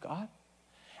word. Thanks, God.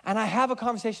 And I have a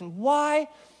conversation. Why?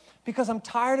 Because I'm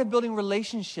tired of building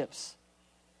relationships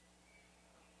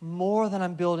more than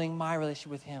I'm building my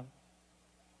relationship with him.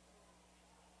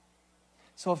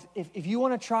 So if you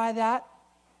want to try that,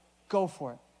 go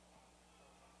for it.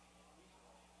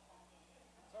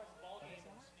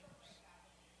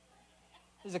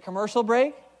 Is it a commercial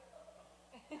break?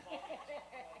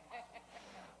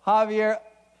 Javier,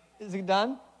 is it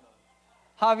done?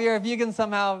 Javier, if you can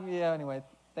somehow, anyway,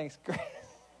 thanks.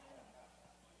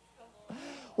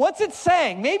 What's it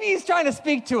saying? Maybe he's trying to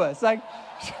speak to us. Like,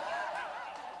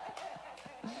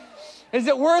 is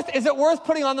it worth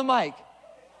putting on the mic?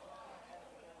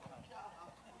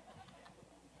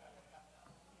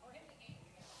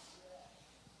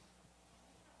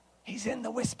 He's in the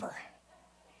whisper.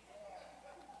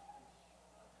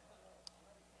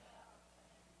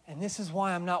 And this is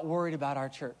why I'm not worried about our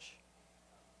church.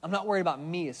 I'm not worried about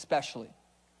me especially.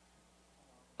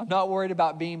 I'm not worried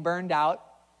about being burned out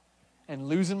and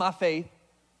losing my faith.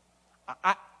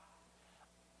 I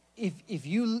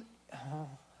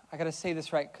got to say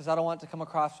this right because I don't want it to come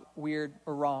across weird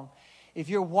or wrong. If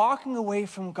you're walking away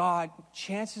from God,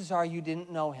 chances are you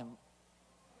didn't know him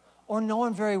or know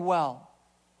him very well.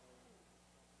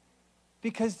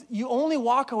 Because you only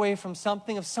walk away from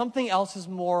something if something else is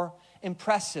more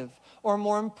impressive or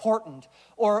more important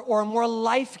or more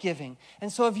life-giving.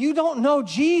 And so if you don't know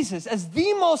Jesus as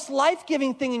the most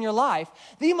life-giving thing in your life,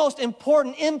 the most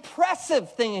important,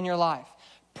 impressive thing in your life,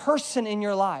 person in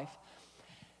your life,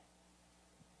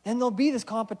 then there'll be this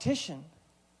competition.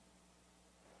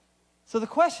 So the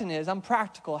question is, I'm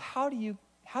practical, how do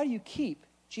you keep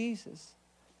Jesus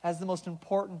as the most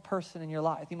important person in your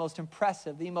life, the most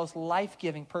impressive, the most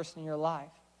life-giving person in your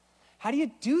life? How do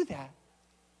you do that?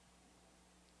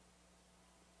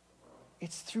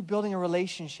 It's through building a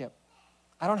relationship.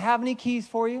 I don't have any keys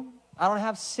for you. I don't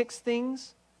have 6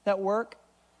 things that work.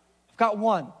 I've got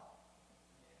one.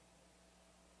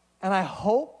 And I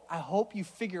hope you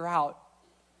figure out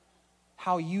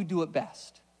how you do it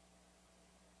best.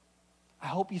 I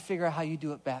hope you figure out how you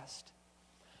do it best.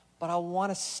 But I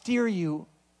want to steer you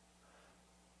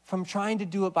from trying to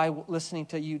do it by listening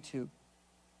to YouTube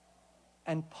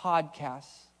and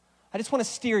podcasts. I just want to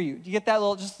steer you. Do you get that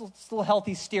little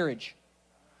healthy steerage?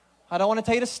 I don't want to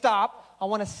tell you to stop. I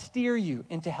want to steer you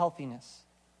into healthiness.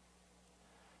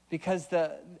 Because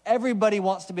everybody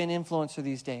wants to be an influencer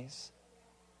these days.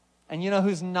 And you know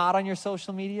who's not on your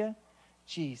social media?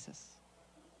 Jesus.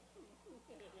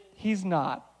 He's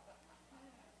not.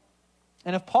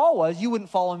 And if Paul was, you wouldn't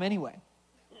follow him anyway.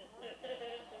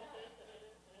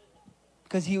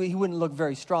 Because he wouldn't look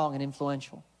very strong and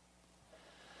influential.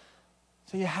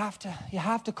 So you have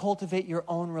to cultivate your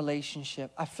own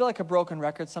relationship. I feel like a broken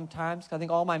record sometimes, because I think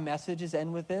all my messages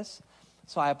end with this.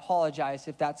 So I apologize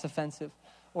if that's offensive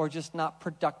or just not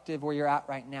productive where you're at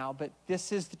right now. But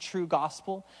this is the true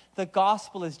gospel. The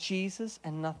gospel is Jesus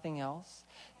and nothing else.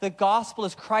 The gospel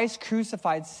is Christ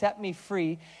crucified set me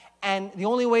free. And the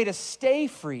only way to stay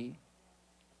free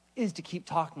is to keep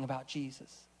talking about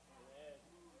Jesus.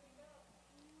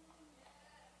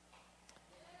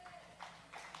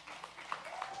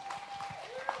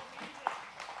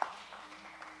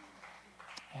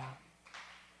 Yeah.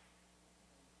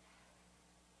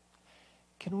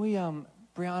 Can we,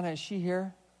 Brianna, is she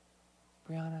here?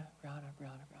 Brianna.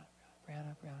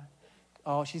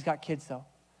 Oh, she's got kids though.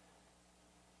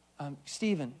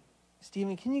 Stephen,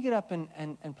 can you get up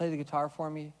and play the guitar for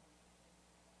me?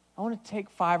 I want to take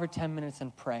 5 or 10 minutes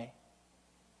and pray.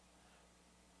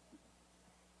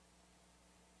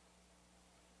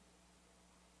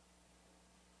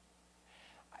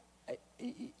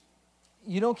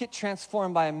 You don't get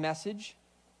transformed by a message.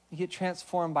 You get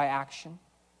transformed by action.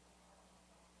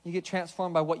 You get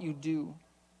transformed by what you do.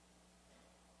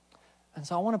 And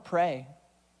so I want to pray.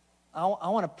 I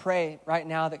want to pray right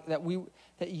now that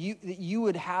you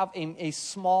would have a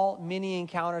small mini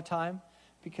encounter time,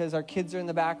 because our kids are in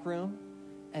the back room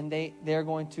and they're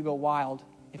going to go wild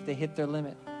if they hit their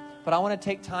limit. But I want to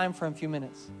take time for a few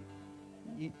minutes.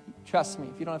 Trust me,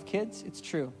 if you don't have kids, it's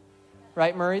true.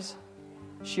 Right, Murray's?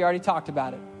 She already talked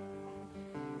about it.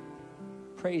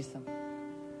 Praise them.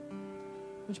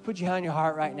 Would you put your hand on your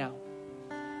heart right now?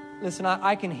 Listen,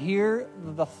 I can hear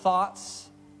the thoughts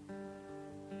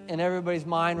in everybody's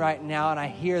mind right now, and I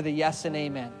hear the yes and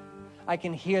amen. I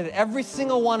can hear that every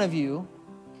single one of you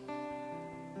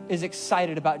is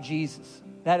excited about Jesus.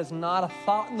 That is not a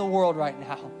thought in the world right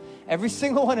now. Every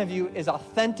single one of you is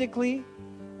authentically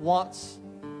wants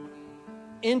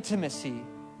intimacy,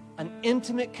 an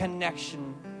intimate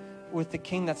connection with the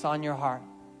King that's on your heart.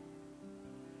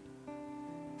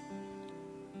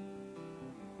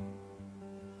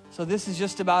 So this is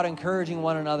just about encouraging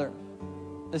one another.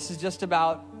 This is just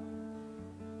about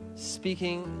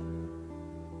speaking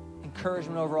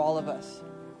encouragement over all of us.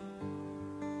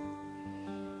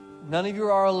 None of you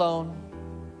are alone.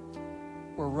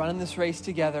 We're running this race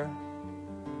together.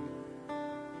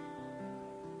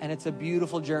 And it's a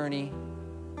beautiful journey.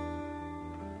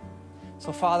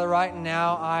 So, Father, right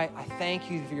now, I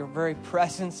thank you for your very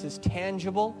presence is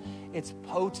tangible, it's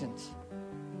potent,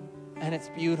 and it's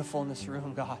beautiful in this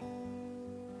room, God.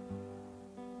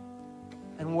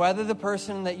 And whether the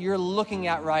person that you're looking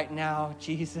at right now,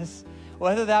 Jesus,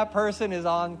 whether that person is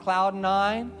on cloud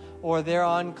 9 or they're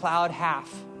on cloud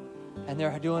half, and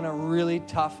they're doing a really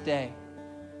tough day,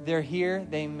 they're here,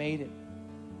 they made it.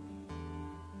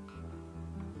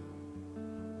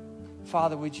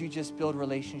 Father, would you just build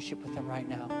relationship with them right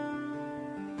now?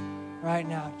 Right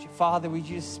now. Father, would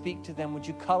you just speak to them? Would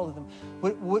you cuddle them?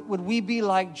 Would we be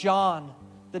like John,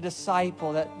 the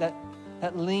disciple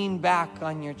that leaned back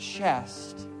on your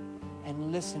chest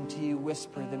and listened to you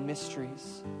whisper the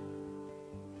mysteries?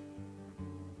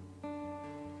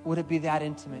 Would it be that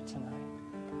intimate tonight,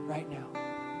 right now?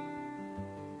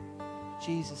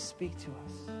 Jesus, speak to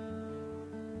us.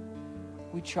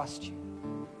 We trust you.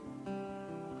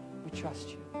 Trust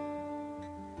you.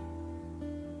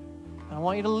 And I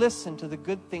want you to listen to the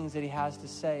good things that he has to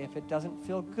say. If it doesn't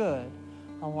feel good,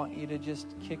 I want you to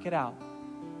just kick it out.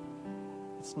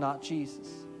 It's not Jesus.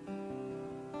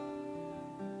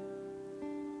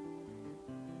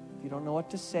 If you don't know what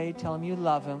to say, tell him you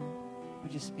love him.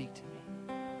 Would you speak to me?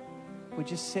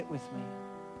 Would you sit with me?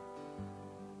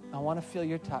 I want to feel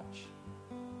your touch.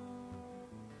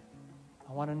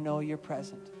 I want to know you're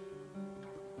present.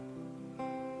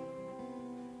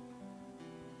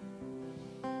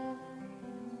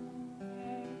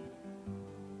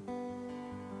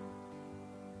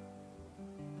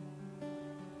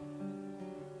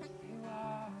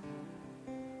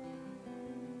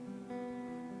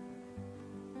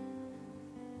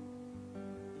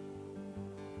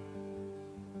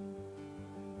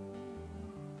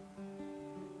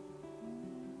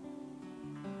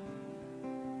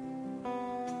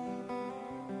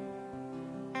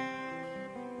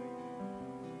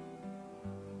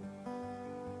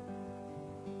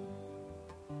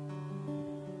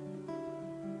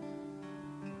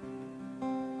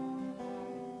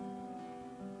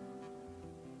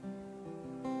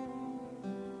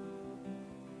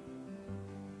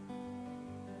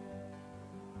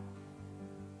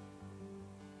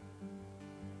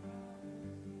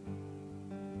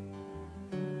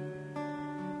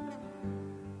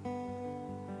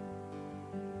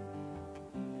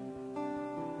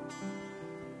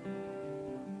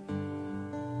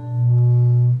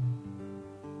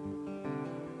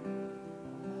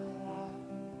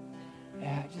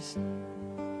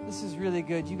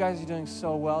 good. You guys are doing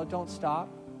so well. Don't stop.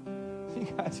 You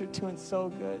guys are doing so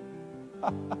good.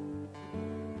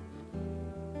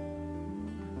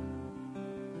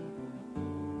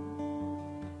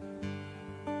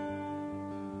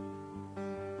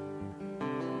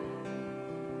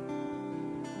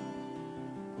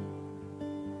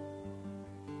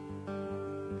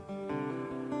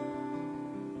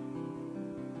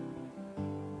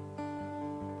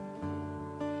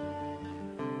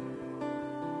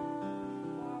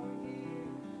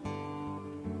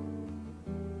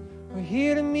 We're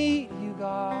here to meet you,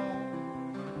 God.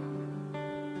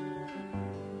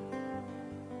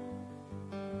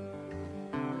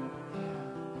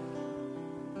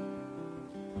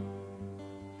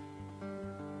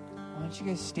 Why don't you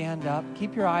guys stand up?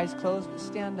 Keep your eyes closed, but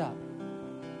stand up.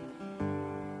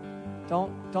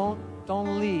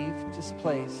 Don't leave this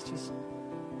place. Just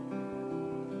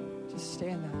stay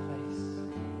in that place.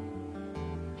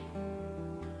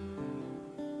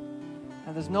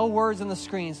 Now, there's no words on the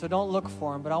screen, so don't look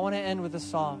for them, but I want to end with a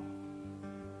song.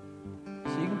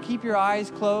 So you can keep your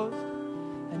eyes closed,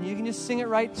 and you can just sing it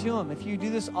right to Him. If you do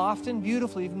this often,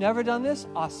 beautifully. If you've never done this,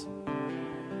 awesome.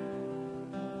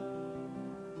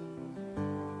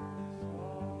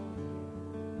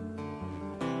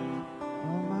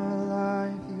 All my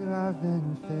life you have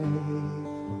been faithful.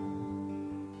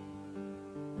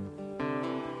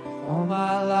 All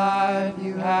my life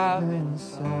you have been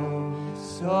so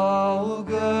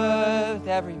good.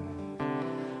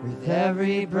 With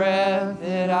every breath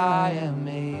that I am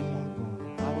able,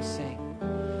 I will sing.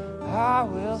 I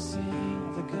will sing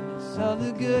of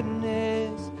the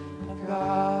goodness of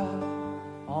God.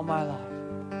 All my life.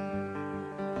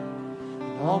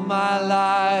 All my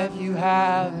life you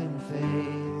have been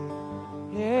faithful.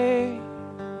 Yeah.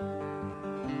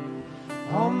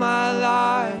 All my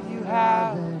life you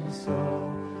have been so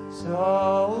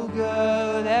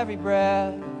good. With every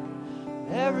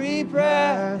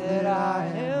breath that I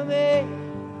am able,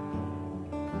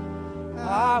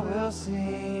 I will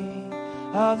sing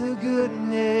of the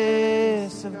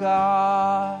goodness of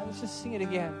God. Let's just sing it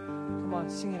again. Come on,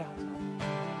 sing it out.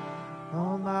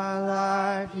 All my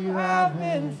life you have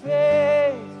been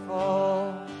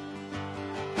faithful.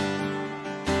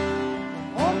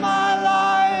 All my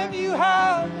life you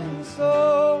have been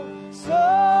so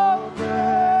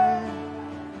good.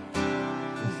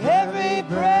 With every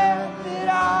breath that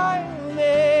I am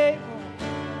able,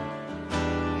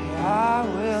 I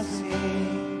will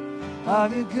sing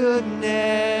of the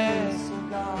goodness of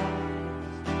God.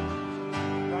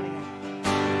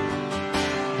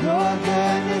 Your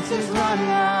goodness is running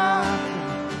after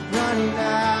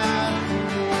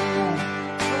me.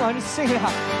 Come on, just sing it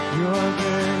out. Your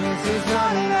goodness is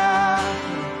running after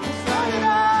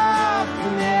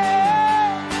me.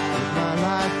 With my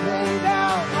life laid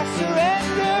out, I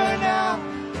surrender now.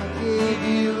 I give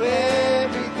you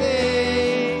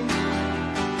everything.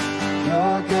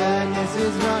 Your goodness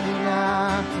is running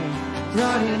after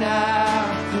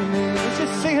me. Let's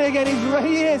just sing it again. He's right.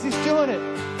 He is. He's doing it.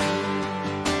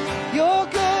 Your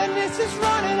goodness is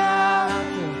running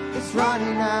after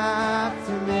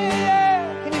me.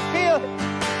 Can you feel it?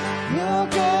 Your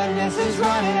goodness is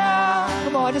running out.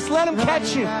 Come on, just let Him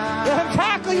catch you. Let Him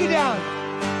tackle you down.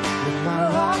 With my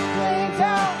life laid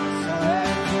down,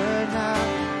 surrender now.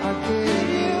 I'll give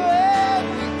you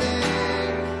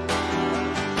everything.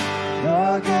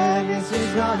 Your goodness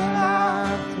is running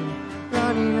after me.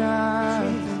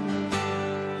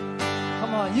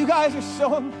 Come on, you guys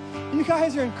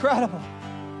are incredible.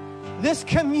 This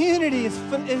community is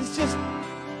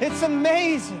it's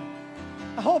amazing.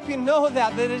 I hope you know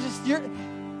that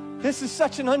this is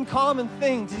such an uncommon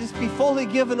thing to just be fully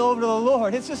given over to the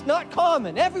Lord. It's just not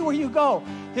common. Everywhere you go,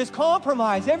 there's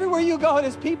compromise. Everywhere you go,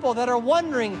 there's people that are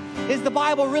wondering, is the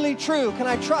Bible really true? Can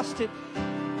I trust it?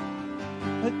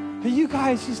 But you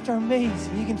guys just are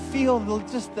amazing. You can feel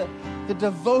the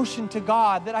devotion to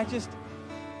God that I'm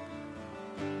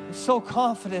so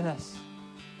confident in us.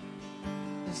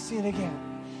 Let's see it again.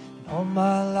 All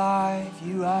my life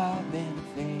you have been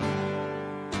faithful.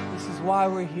 This is why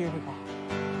we're here today.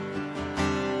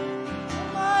 All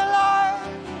my life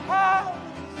you have.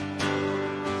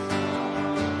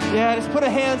 Yeah, just put a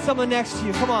hand on someone next to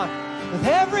you. Come on. With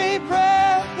every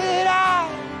breath that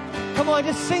Come on,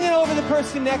 just sing it over the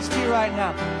person next to you right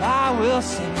now. I will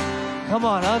sing. Come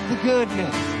on, of the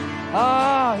goodness.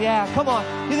 Oh, yeah, come on.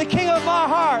 You're the king of my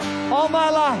heart all my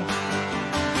life.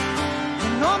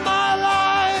 And all my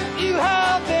life you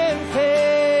have been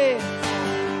faithful.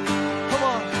 Come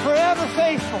on, forever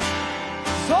faithful.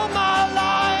 So my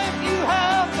life you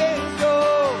have been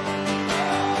so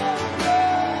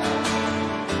good.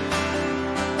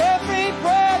 Every breath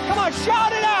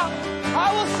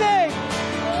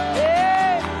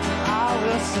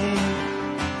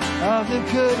of the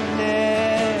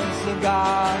goodness of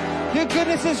God. Your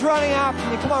goodness is running after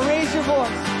me. Come on, raise your voice.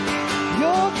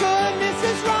 Your goodness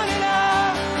is running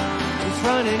after. It's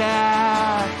running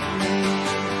after me.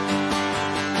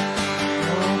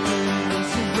 Your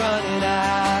goodness is running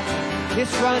after.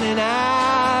 It's running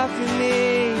after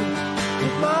me.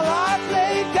 With my life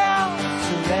laid down,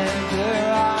 surrender,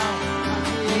 I'll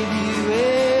give you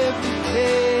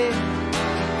everything.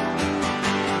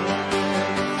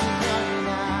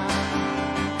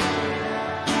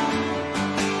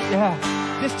 Yeah,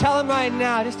 just tell him right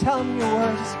now. Just tell him your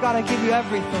words. Just, God, I give you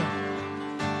everything.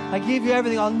 I give you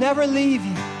everything. I'll never leave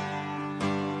you.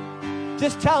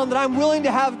 Just tell him that I'm willing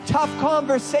to have tough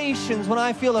conversations when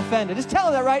I feel offended. Just tell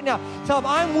him that right now. Tell him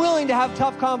I'm willing to have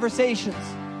tough conversations.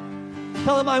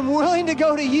 Tell him I'm willing to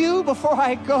go to you before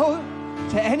I go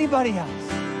to anybody else.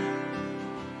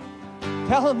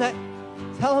 Tell him that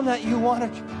you want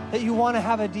to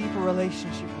have a deeper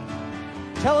relationship with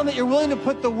him. Tell him that you're willing to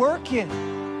put the work in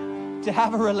to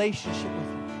have a relationship with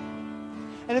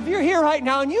him. And if you're here right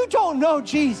now and you don't know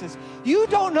Jesus, you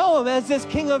don't know him as this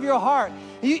king of your heart.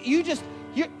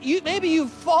 Maybe you've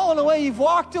fallen away, you've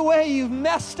walked away, you've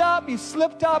messed up, you've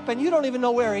slipped up, and you don't even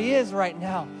know where he is right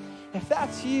now. If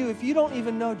that's you, if you don't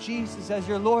even know Jesus as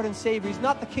your Lord and Savior, he's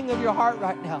not the king of your heart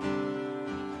right now.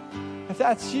 If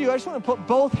that's you, I just want to put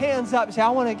both hands up. Say,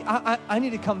 I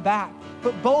need to come back.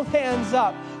 Put both hands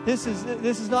up. This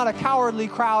is not a cowardly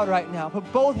crowd right now. Put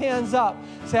both hands up.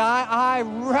 Say, I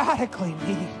radically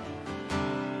need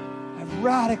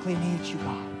you,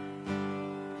 God.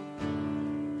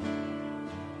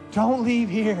 Don't leave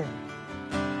here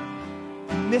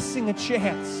missing a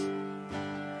chance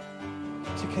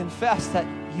to confess that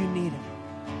you need him.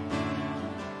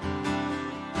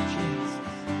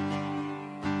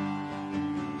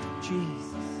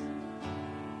 Jesus.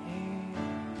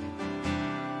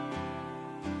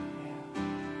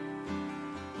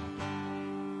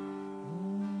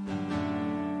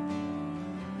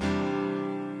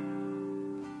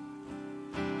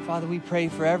 Father, we pray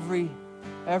for every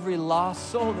lost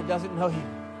soul that doesn't know you.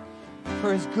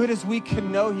 For as good as we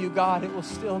can know you, God, it will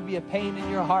still be a pain in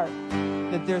your heart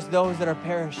that there's those that are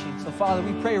perishing. So, Father,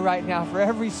 we pray right now for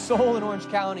every soul in Orange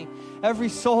County, every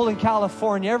soul in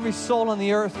California, every soul on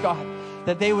the earth, God,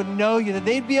 that they would know you, that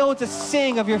they'd be able to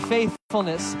sing of your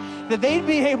faithfulness, that they'd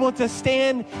be able to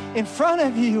stand in front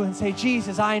of you and say,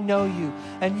 Jesus, I know you.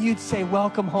 And you'd say,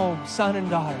 welcome home, son and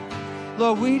daughter.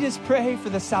 Lord, we just pray for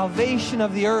the salvation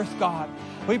of the earth, God.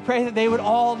 We pray that they would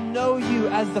all know you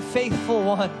as the faithful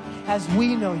one, as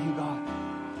we know you, God.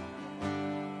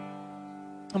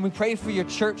 And we pray for your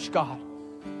church, God.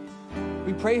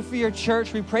 We pray for your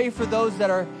church. We pray for those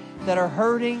that are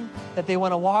hurting, that they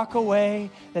want to walk away,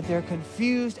 that they're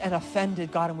confused and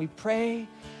offended, God. And we pray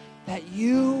that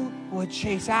you would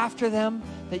chase after them,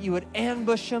 that you would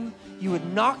ambush them, you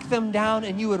would knock them down,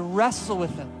 and you would wrestle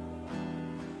with them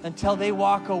until they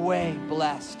walk away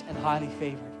blessed and highly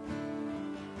favored.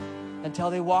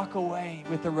 Until they walk away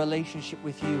with a relationship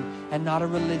with you and not a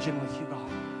religion with you, God.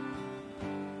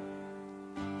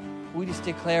 We just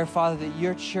declare, Father, that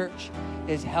your church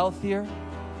is healthier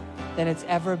than it's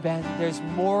ever been. There's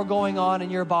more going on in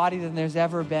your body than there's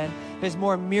ever been. There's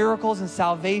more miracles and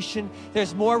salvation.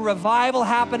 There's more revival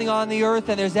happening on the earth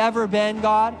than there's ever been,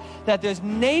 God. That there's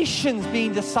nations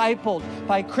being discipled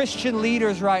by Christian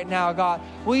leaders right now, God.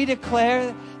 We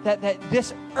declare that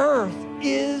this earth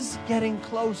is getting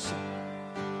closer.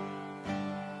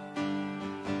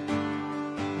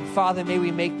 And Father, may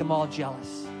we make them all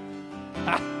jealous.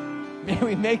 May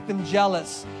we make them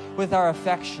jealous with our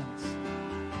affections.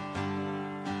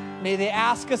 May they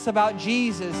ask us about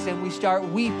Jesus and we start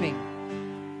weeping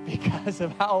because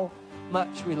of how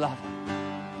much we love him.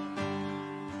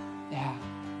 Yeah,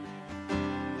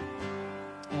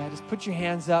 just put your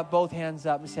hands up, both hands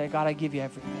up, and say, God, I give you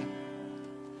everything.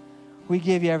 We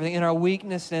give you everything. In our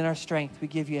weakness and in our strength, we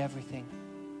give you everything.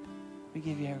 We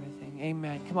give you everything.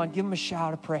 Amen. Come on, give him a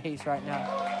shout of praise right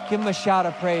now. Give him a shout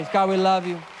of praise. God, we love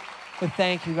you. We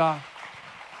thank you, God.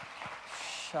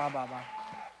 Shabbat.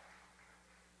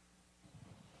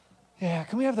 Yeah,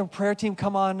 can we have the prayer team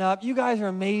come on up? You guys are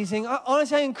amazing.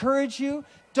 Honestly, I encourage you,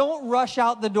 don't rush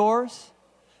out the doors.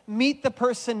 Meet the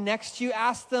person next to you.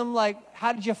 Ask them,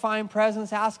 how did you find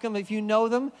presents? Ask them if you know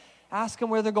them. Ask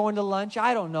them where they're going to lunch.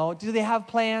 I don't know. Do they have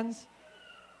plans?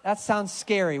 That sounds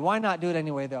scary. Why not do it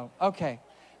anyway, though? Okay.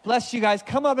 Bless you guys.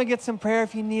 Come up and get some prayer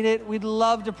if you need it. We'd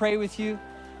love to pray with you.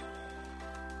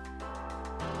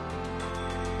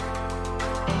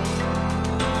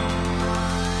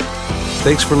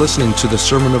 Thanks for listening to the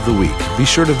Sermon of the Week. Be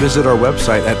sure to visit our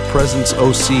website at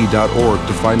presenceoc.org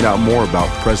to find out more about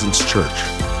Presence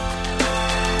Church.